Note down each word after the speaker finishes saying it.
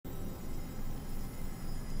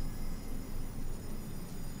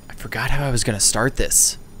I forgot how I was gonna start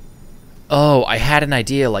this. Oh, I had an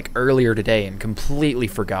idea like earlier today and completely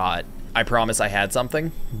forgot. I promise I had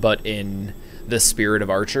something, but in the spirit of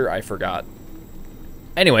Archer, I forgot.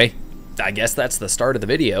 Anyway, I guess that's the start of the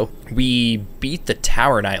video. We beat the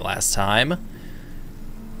Tower Knight last time,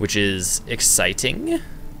 which is exciting.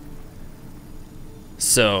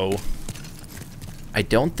 So, I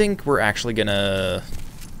don't think we're actually gonna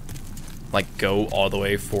like go all the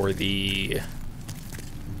way for the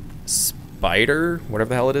spider, whatever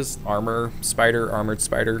the hell it is. Armored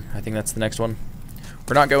spider. I think that's the next one.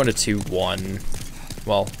 We're not going to 2-1.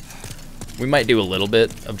 Well, we might do a little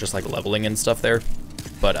bit of just like leveling and stuff there,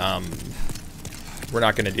 but we're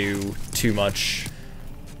not gonna do too much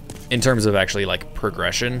in terms of actually like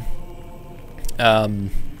progression.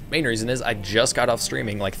 Main reason is I just got off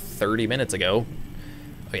streaming like 30 minutes ago.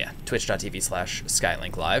 Oh yeah,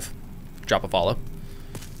 twitch.tv/SkylinkLive. Drop a follow.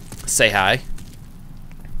 Say hi.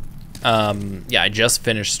 Yeah, I just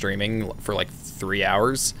finished streaming for like 3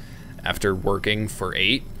 hours after working for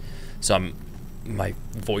 8. So my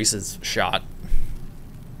voice is shot.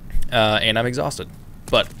 And I'm exhausted.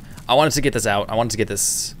 But I wanted to get this out. I wanted to get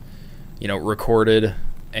this, you know, recorded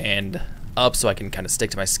and up so I can kind of stick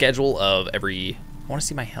to my schedule of every... I want to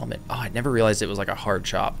see my helmet. Oh, I never realized it was like a hard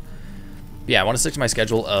chop. But yeah, I want to stick to my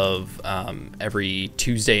schedule of every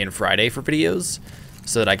Tuesday and Friday for videos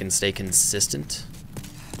so that I can stay consistent.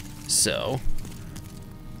 So,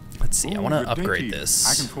 let's see. I want to upgrade this.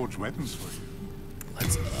 I can forge weapons for you.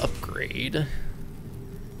 Let's upgrade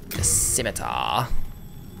the scimitar.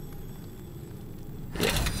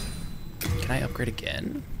 Yeah. Can I upgrade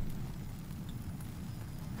again?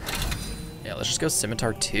 Yeah, let's just go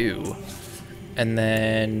scimitar 2. And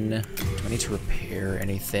then, do I need to repair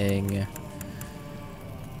anything?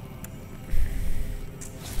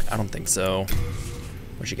 I don't think so.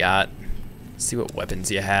 What you got? Let's see what weapons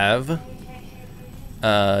you have.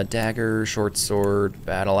 Dagger, short sword,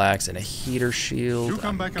 battle axe, and a heater shield.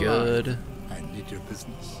 I'm good. Alive. I need your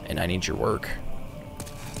business. And I need your work.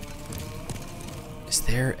 Is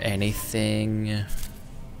there anything...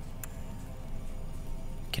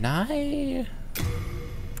 Can I...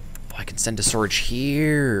 Oh, I can send to storage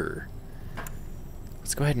here.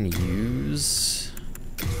 Let's go ahead and use...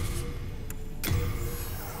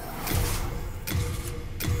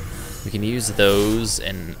 We can use those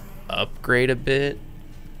and upgrade a bit.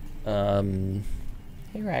 Hey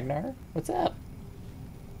Ragnar, what's up?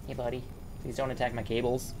 Hey buddy, please don't attack my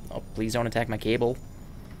cables. Oh, please don't attack my cable.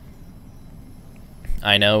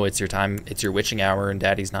 I know it's your time, it's your witching hour, and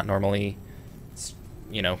Daddy's not normally,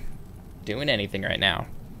 you know, doing anything right now.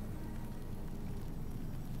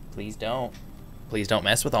 Please don't. Please don't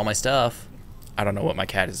mess with all my stuff. I don't know what my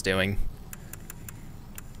cat is doing.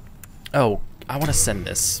 Oh, I want to send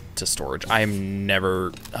this to storage. I'm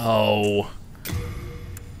never... Oh.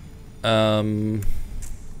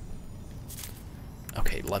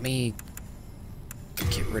 Okay, let me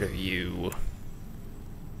get rid of you.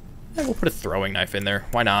 Yeah, we'll put a throwing knife in there.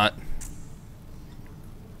 Why not?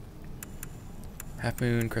 Half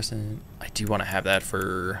moon, crescent. I do want to have that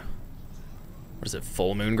for... What is it?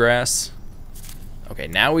 Full moon grass? Okay,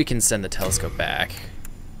 now we can send the telescope back.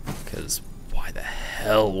 Because why the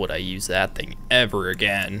hell would I use that thing ever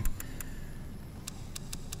again?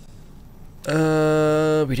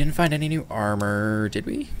 We didn't find any new armor, did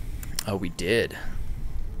we? Oh, we did.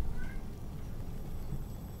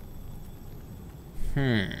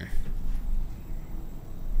 It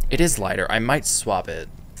is lighter. I might swap it.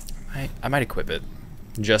 I might equip it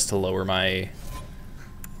just to lower my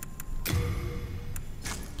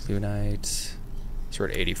Blue Knight.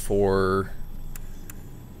 Sword 84.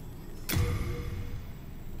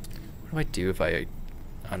 What do I do if I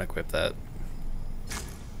unequip that?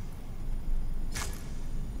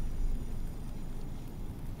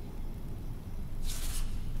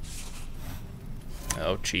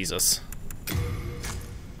 Oh, Jesus.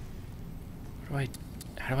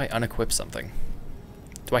 How do I unequip something?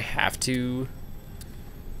 Do I have to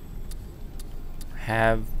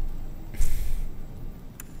have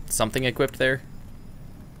something equipped there?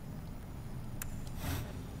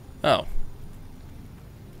 Oh.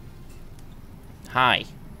 Hi.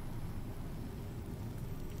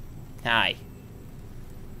 Hi.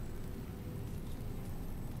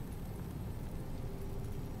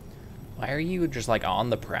 Why are you just like on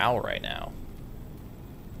the prowl right now?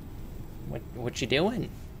 What you doing?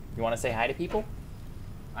 You want to say hi to people?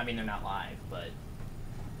 I mean, they're not live, but...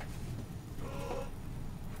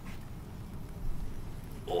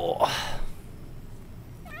 Oh.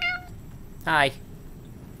 Hi.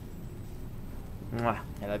 Mwah.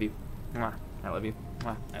 I love you. Mwah. I love you.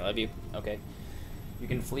 Mwah. I love you. Okay. You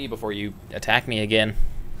can flee before you attack me again.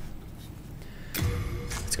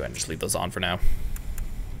 Let's go ahead and just leave those on for now.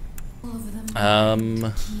 Soul of the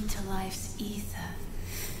mind, key to life's ether.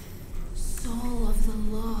 Soul of the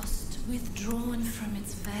lost, withdrawn from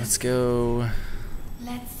its vessel. Let's go.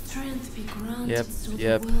 Let strength be granted Yep, so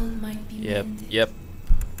yep, the world might be mended. yep.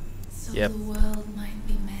 So Yep. the world might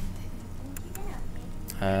be mended.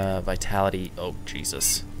 Vitality. Oh,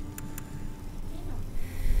 Jesus.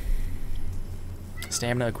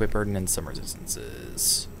 Stamina, equip burden, and some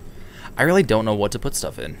resistances. I really don't know what to put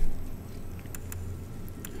stuff in.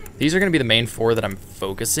 These are going to be the main 4 that I'm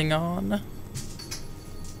focusing on.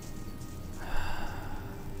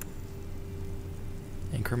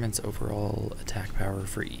 Increments overall attack power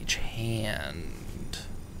for each hand.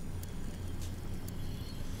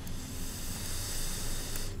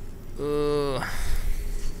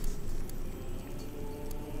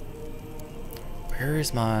 Where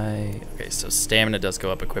is my... Okay, so stamina does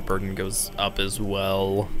go up, equip burden goes up as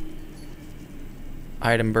well.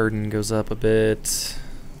 Item burden goes up a bit.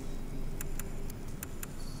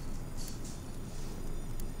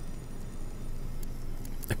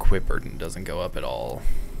 Equip burden doesn't go up at all.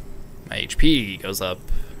 My HP goes up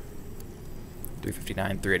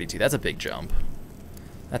 359, 382. That's a big jump.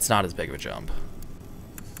 That's not as big of a jump.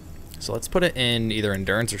 So let's put it in either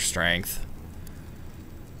endurance or strength.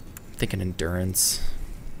 I'm thinking endurance.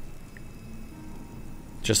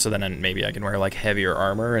 Just so then maybe I can wear like heavier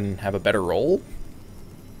armor and have a better roll.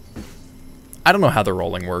 I don't know how the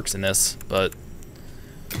rolling works in this, but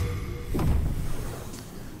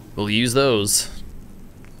we'll use those.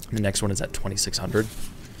 The next one is at 2600.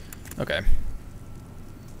 Okay.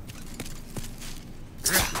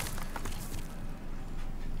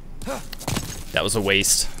 That was a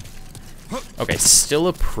waste. Okay, still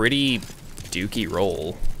a pretty dookie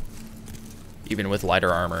roll. Even with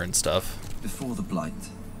lighter armor and stuff. Before the Blight,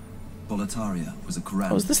 Boletaria was a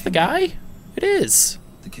grand... Oh, is this the guy? It is.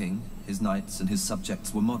 The king, his knights, and his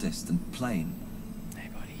subjects were modest and plain, Hey,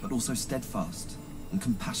 buddy. but also steadfast and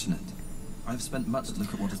compassionate. I have spent much to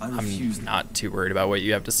look at what I refuse. I'm not too worried about what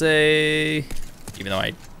you have to say, even though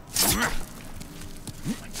I... Oh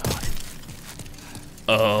my god.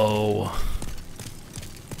 Oh.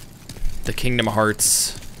 The Kingdom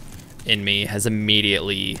Hearts in me has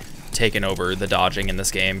immediately taken over the dodging in this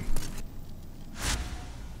game.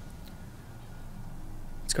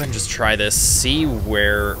 Let's go ahead and just try this, see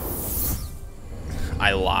where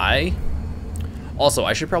I lie. Also,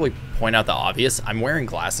 I should probably point out the obvious. I'm wearing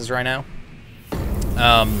glasses right now.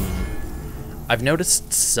 I've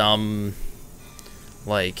noticed some,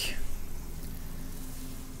 like,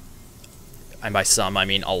 and by some I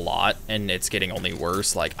mean a lot, and it's getting only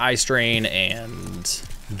worse, like eye strain and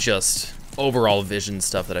just overall vision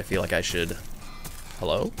stuff that I feel like I should...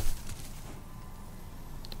 Hello?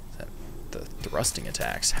 Is that the thrusting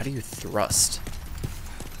attacks? How do you thrust?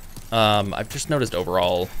 I've just noticed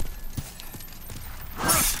overall...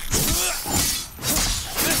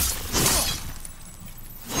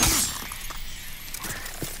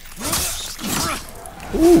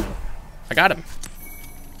 Ooh, I got him.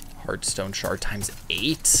 Heartstone shard times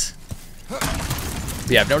 8. But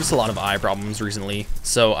yeah, I've noticed a lot of eye problems recently,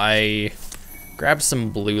 so I grabbed some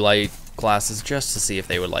blue light glasses just to see if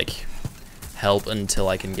they would like help until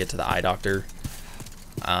I can get to the eye doctor.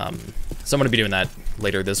 So I'm gonna be doing that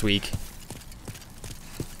later this week.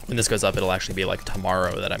 When this goes up, it'll actually be like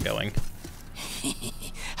tomorrow that I'm going.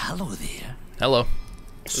 Hello there. Hello.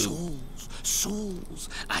 Souls.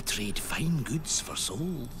 I trade fine goods for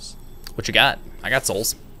souls. What you got? I got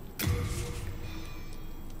souls.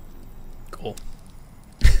 Cool.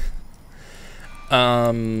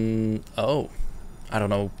 Oh. I don't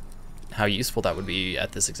know how useful that would be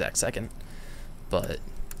at this exact second, but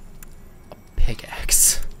a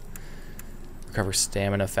pickaxe. Recover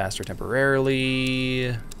stamina faster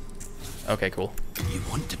temporarily. Okay, cool. You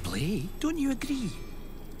want to play? Don't you agree?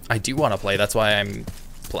 I do want to play, that's why I'm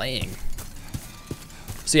playing.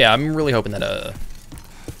 So yeah, I'm really hoping that, I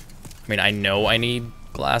mean, I know I need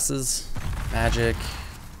glasses, magic.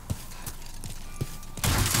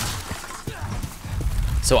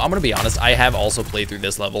 So I'm gonna be honest, I have also played through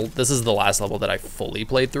this level. This is the last level that I fully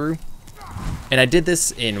played through. And I did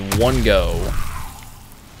this in one go.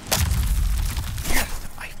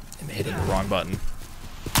 I am hitting the wrong button.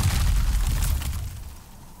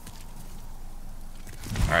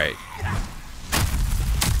 Alright.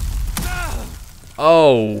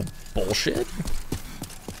 Oh, bullshit.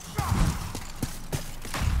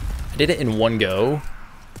 I did it in one go.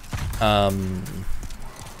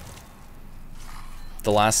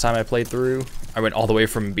 The last time I played through, I went all the way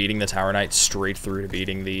from beating the Tower Knight straight through to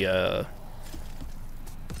beating the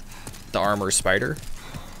the armor spider.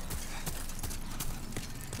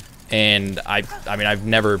 And I mean, I've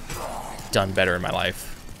never done better in my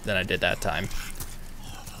life than I did that time.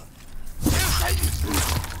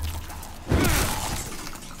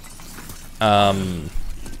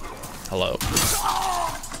 Hello.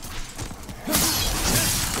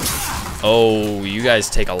 Oh, you guys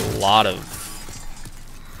take a lot of...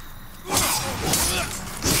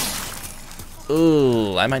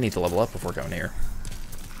 Ooh, I might need to level up before going here.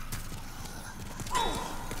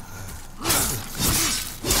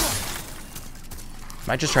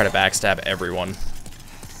 Might just try to backstab everyone.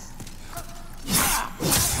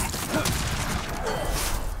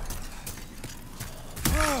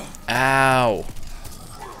 Ow.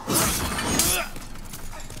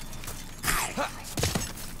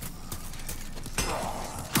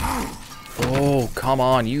 Oh, come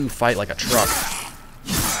on, you fight like a truck.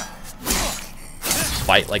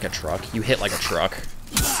 Fight like a truck. You hit like a truck.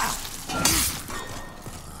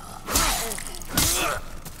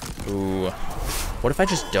 Ooh. What if I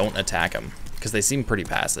just don't attack them? Because they seem pretty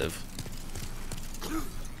passive.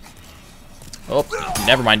 Oh,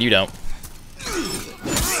 never mind, you don't.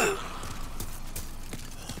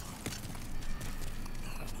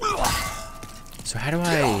 So how do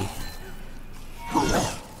I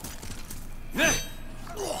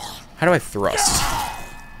thrust?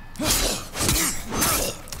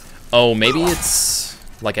 Oh, maybe it's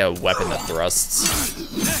like a weapon that thrusts.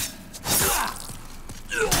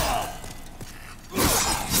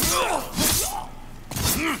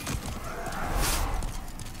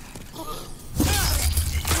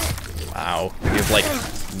 Wow, you have like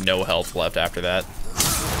no health left after that.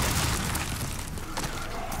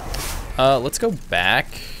 Let's go back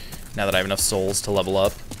now that I have enough souls to level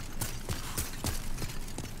up.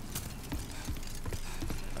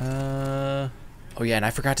 Oh yeah, and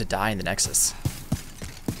I forgot to die in the Nexus.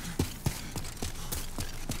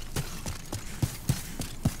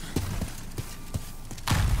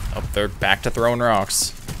 Oh, they're back to throwing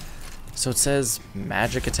rocks. So it says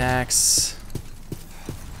magic attacks,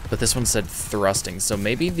 but this one said thrusting, so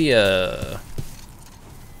maybe the,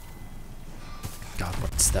 God,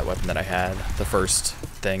 what's that weapon that I had? The first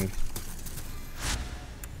thing.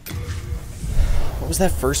 What was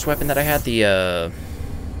that first weapon that I had? The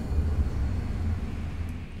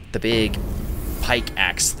big pike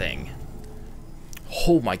axe thing.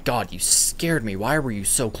 Oh my god, you scared me. Why were you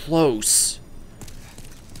so close?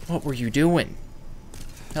 What were you doing?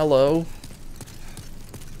 Hello?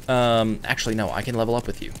 Actually, no, I can level up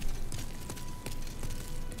with you.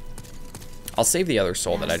 I'll save the other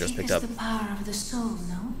soul that I just picked up. The power of the soul,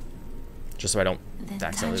 no? Just so I don't Then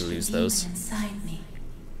accidentally touch the lose demon those. inside me.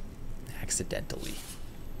 Accidentally.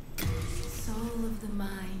 Soul of the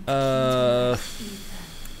mind.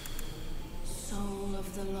 Soul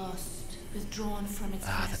of the lost, withdrawn from its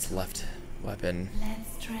Ah, that's vessel. left weapon. Let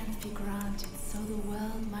strength be granted, so the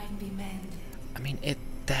world might be mended. I mean,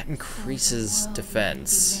 that increases So the world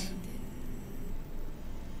defense. might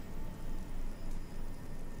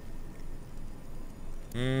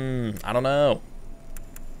be mended. I don't know.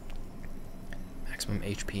 Maximum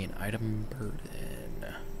HP and item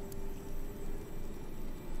burden.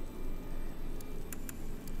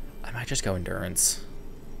 I might just go endurance.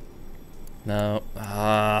 No.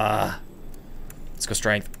 Let's go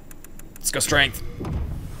strength. Let's go strength.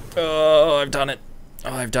 Oh, I've done it.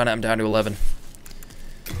 Oh, I've done it. I'm down to 11.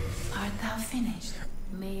 Art thou finished?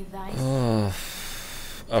 May thy Oh.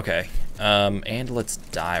 Okay. And let's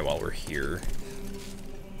die while we're here.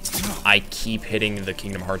 I keep hitting the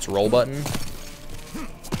Kingdom Hearts roll button.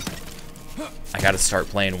 I gotta start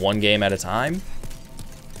playing one game at a time.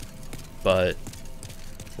 But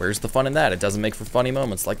where's the fun in that? It doesn't make for funny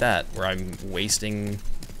moments like that, where I'm wasting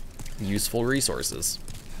useful resources.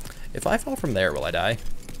 If I fall from there, will I die?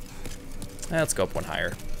 Let's go up one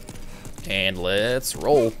higher. And let's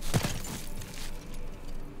roll.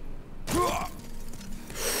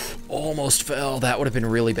 Almost fell. That would have been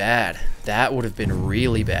really bad. That would have been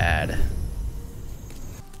really bad.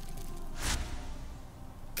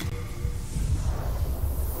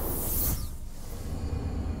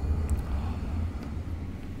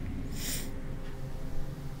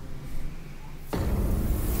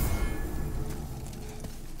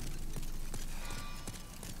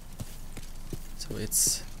 So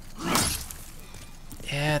it's...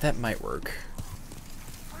 Yeah, that might work.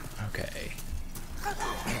 Okay.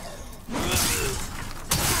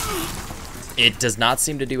 It does not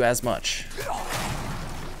seem to do as much.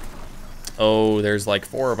 Oh, there's like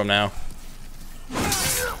 4 of them now.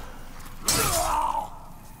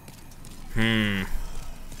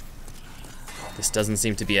 This doesn't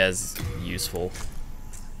seem to be as useful.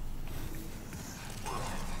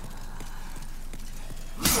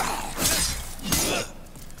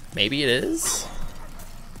 Maybe it is?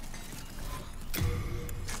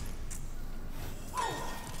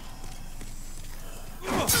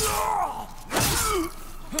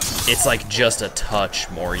 It's like just a touch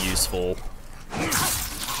more useful.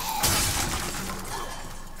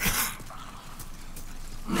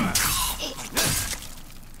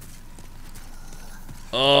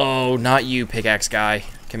 Oh, not you, pickaxe guy.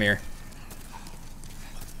 Come here.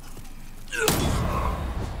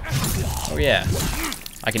 Oh yeah,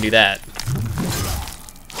 I can do that.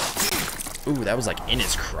 Ooh, that was like in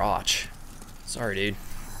his crotch. Sorry, dude.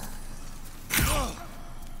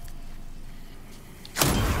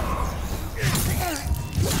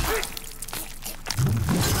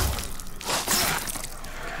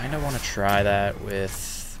 Kinda wanna try that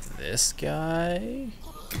with this guy.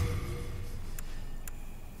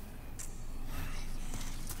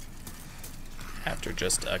 After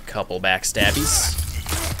just a couple backstabbies.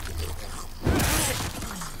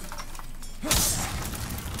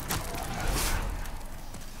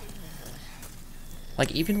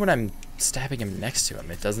 Like, even when I'm stabbing him next to him,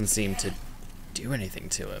 it doesn't seem to do anything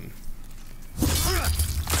to him.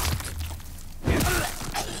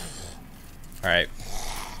 Alright.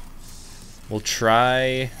 We'll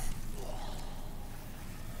try...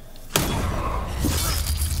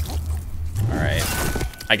 Alright.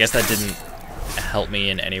 I guess that didn't help me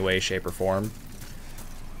in any way, shape, or form.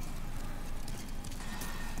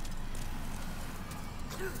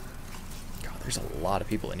 God, there's a lot of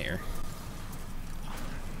people in here.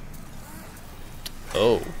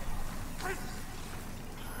 Oh.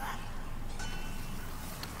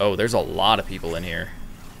 Oh, there's a lot of people in here.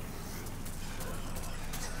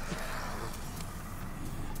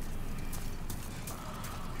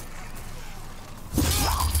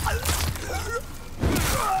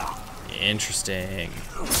 Interesting.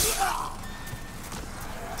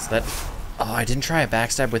 So that... Oh, I didn't try a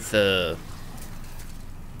backstab with the...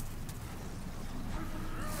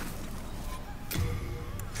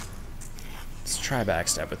 Let's try a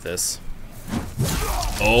backstab with this.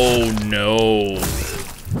 Oh, no.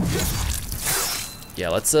 Yeah,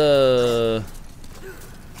 let's go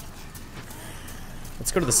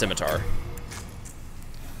to the scimitar.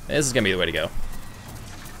 This is gonna be the way to go.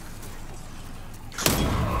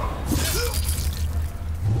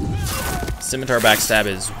 Scimitar backstab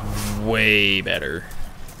is way better.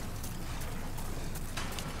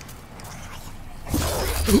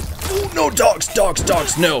 Oh, no, dogs, dogs,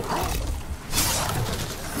 dogs, no.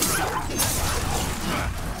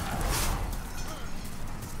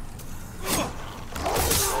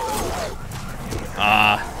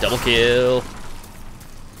 Ah, double kill.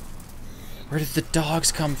 Where did the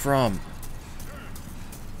dogs come from?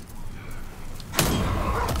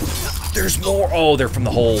 There's more. Oh, they're from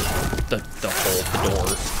the hole. The hole, the door.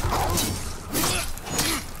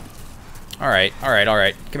 Alright, alright,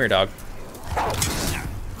 alright. Come here, dog.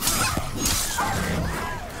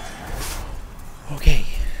 Okay.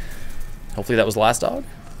 Hopefully that was the last dog.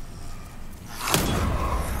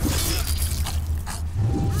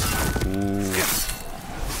 Ooh.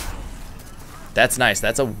 That's nice.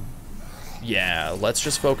 That's a... Yeah, let's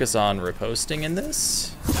just focus on riposting in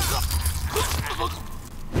this.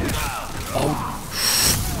 Oh.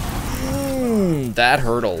 That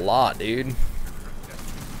hurt a lot, dude.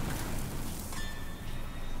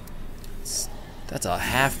 That's a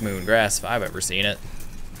half moon grass if I've ever seen it.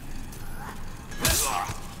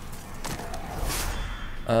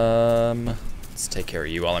 Let's take care of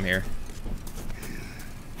you while I'm here.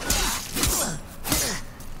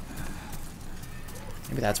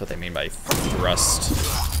 Maybe that's what they mean by thrust.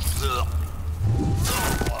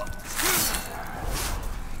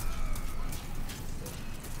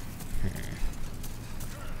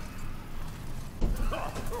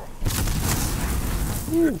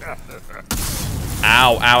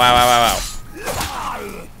 Ow, ow, ow, ow, ow,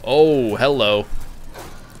 ow. Oh, hello.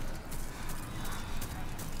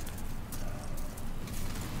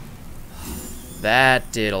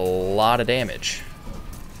 That did a lot of damage.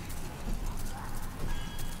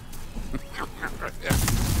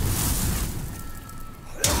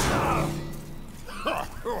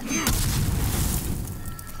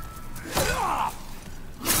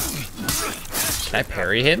 Can I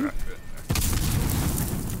parry him?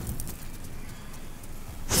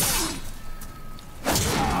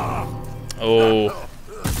 Oh.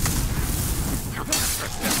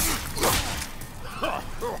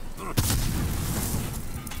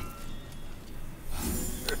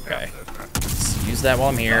 Okay. Let's use that while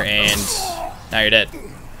I'm here, and now you're dead.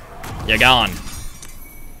 You're gone.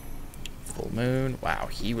 Full moon. Wow,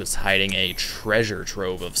 he was hiding a treasure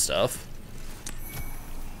trove of stuff.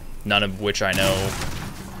 None of which I know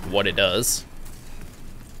what it does.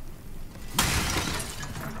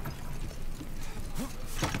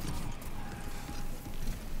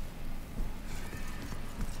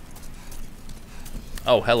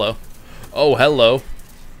 Oh, hello. Oh, hello.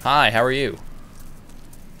 Hi, how are you?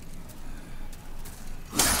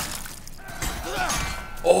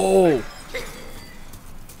 Oh!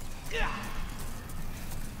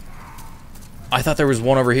 I thought there was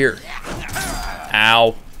one over here.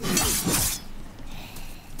 Ow.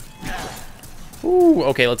 Ooh,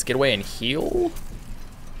 okay, let's get away and heal.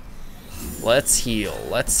 Let's heal,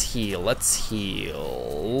 let's heal, let's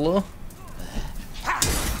heal.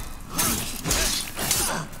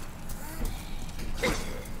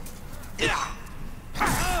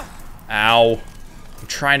 Ow. I'm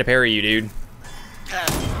trying to parry you, dude.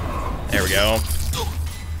 There we go.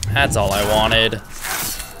 That's all I wanted.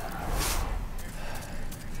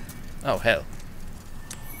 Oh, hell.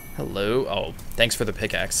 Hello. Oh, thanks for the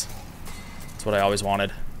pickaxe. That's what I always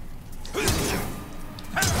wanted.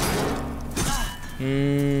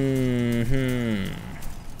 You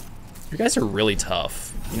guys are really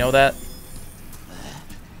tough. You know that?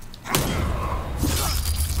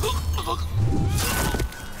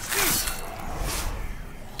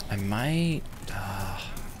 I might...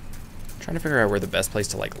 trying to figure out where the best place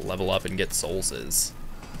to like level up and get souls is.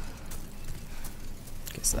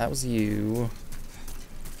 Okay, so that was you.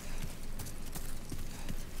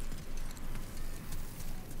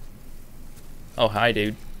 Oh, hi,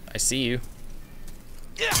 dude. I see you.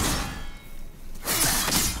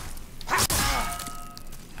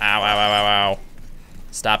 Ow, ow, ow, ow, ow.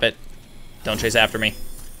 Stop it. Don't chase after me.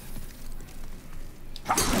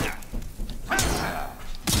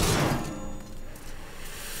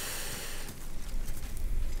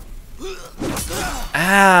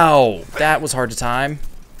 Ow! That was hard to time.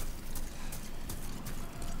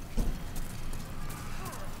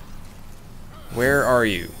 Where are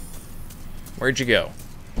you? Where'd you go?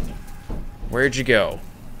 Where'd you go?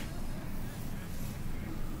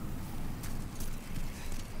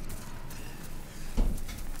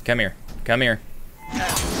 Come here. Come here.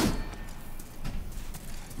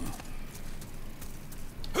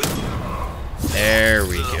 There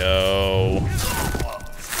we go.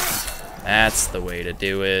 That's the way to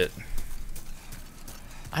do it.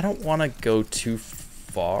 I don't want to go too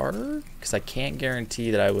far, because I can't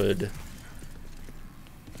guarantee that I would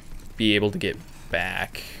be able to get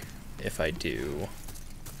back if I do.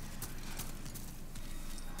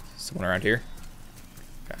 Someone around here?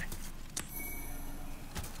 Okay.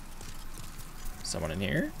 Someone in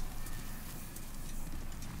here?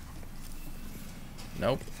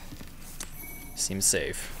 Nope. Seems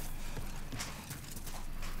safe.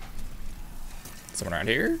 Someone around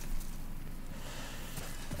here?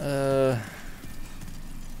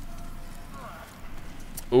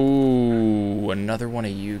 Ooh, another one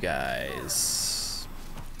of you guys.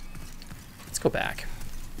 Let's go back.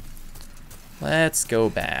 Let's go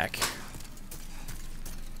back.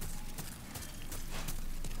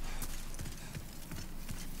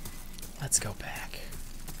 Let's go back.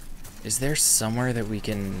 Is there somewhere that we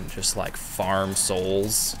can just like farm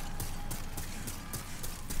souls?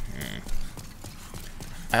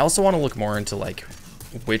 I also want to look more into like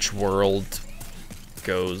which world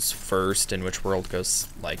goes first and which world goes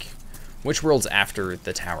like which world's after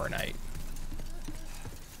the Tower Knight.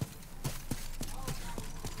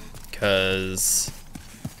 Cause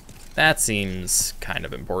that seems kind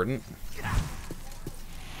of important.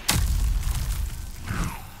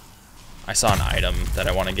 I saw an item that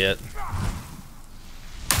I want to get.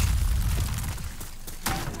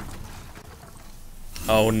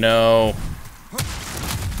 Oh no.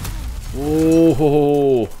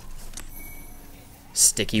 Ooh.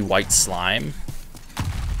 Sticky white slime.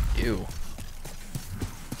 Ew.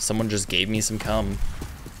 Someone just gave me some cum.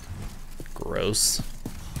 Gross.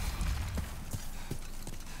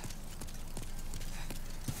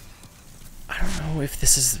 I don't know if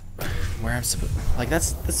this is where I'm supposed... Like,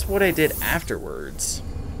 that's what I did afterwards.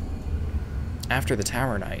 After the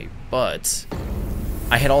Tower Knight. But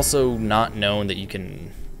I had also not known that you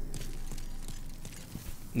can...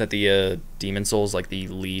 That the demon souls, like the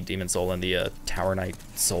lead demon soul and the Tower Knight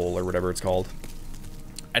soul, or whatever it's called,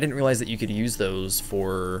 I didn't realize that you could use those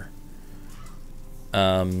for,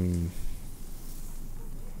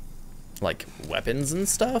 like weapons and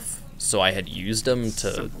stuff. So I had used them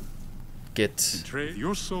to get Trade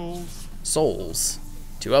your souls. souls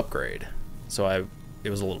to upgrade. So it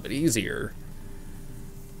was a little bit easier.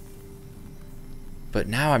 But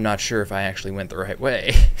now I'm not sure if I actually went the right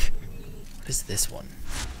way. What is this one?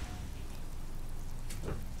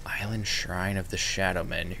 Island Shrine of the Shadow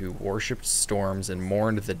Men, who worshipped storms and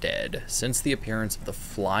mourned the dead. Since the appearance of the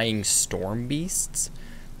flying storm beasts,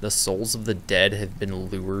 the souls of the dead have been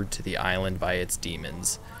lured to the island by its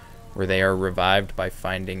demons, where they are revived by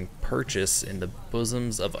finding purchase in the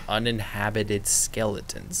bosoms of uninhabited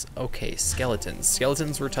skeletons. Okay, skeletons.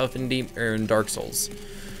 Skeletons were tough in Dark Souls.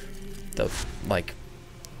 The, like,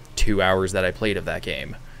 2 hours that I played of that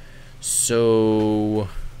game. So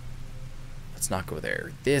let's not go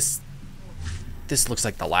there. This looks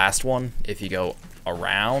like the last one. If you go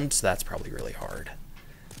around, so that's probably really hard.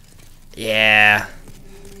 Yeah.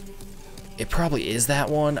 It probably is that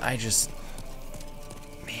one. I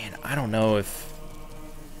don't know if...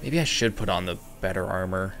 Maybe I should put on the better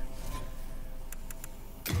armor.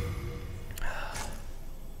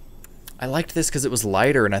 I liked this because it was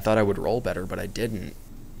lighter and I thought I would roll better, but I didn't.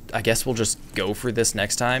 I guess we'll just go for this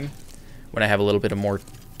next time when I have a little bit of more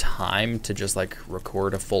time to just like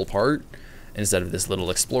record a full part instead of this little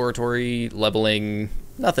exploratory leveling.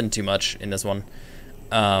 Nothing too much in this one.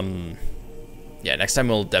 Yeah, next time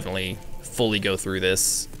we'll definitely fully go through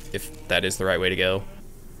this, if that is the right way to go.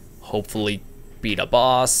 Hopefully beat a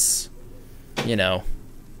boss, you know.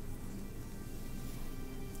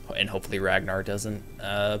 And hopefully Ragnar doesn't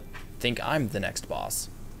think I'm the next boss.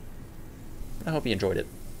 I hope you enjoyed it.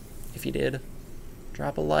 If you did,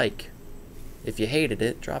 drop a like. If you hated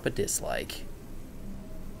it, drop a dislike.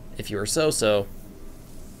 If you were so-so,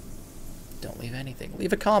 don't leave anything.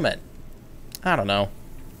 Leave a comment. I don't know.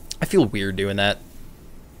 I feel weird doing that.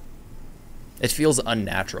 It feels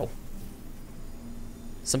unnatural.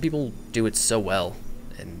 Some people do it so well,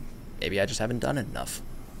 and maybe I just haven't done it enough.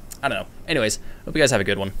 I don't know. Anyways, hope you guys have a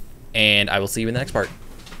good one, and I will see you in the next part.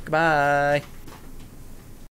 Goodbye!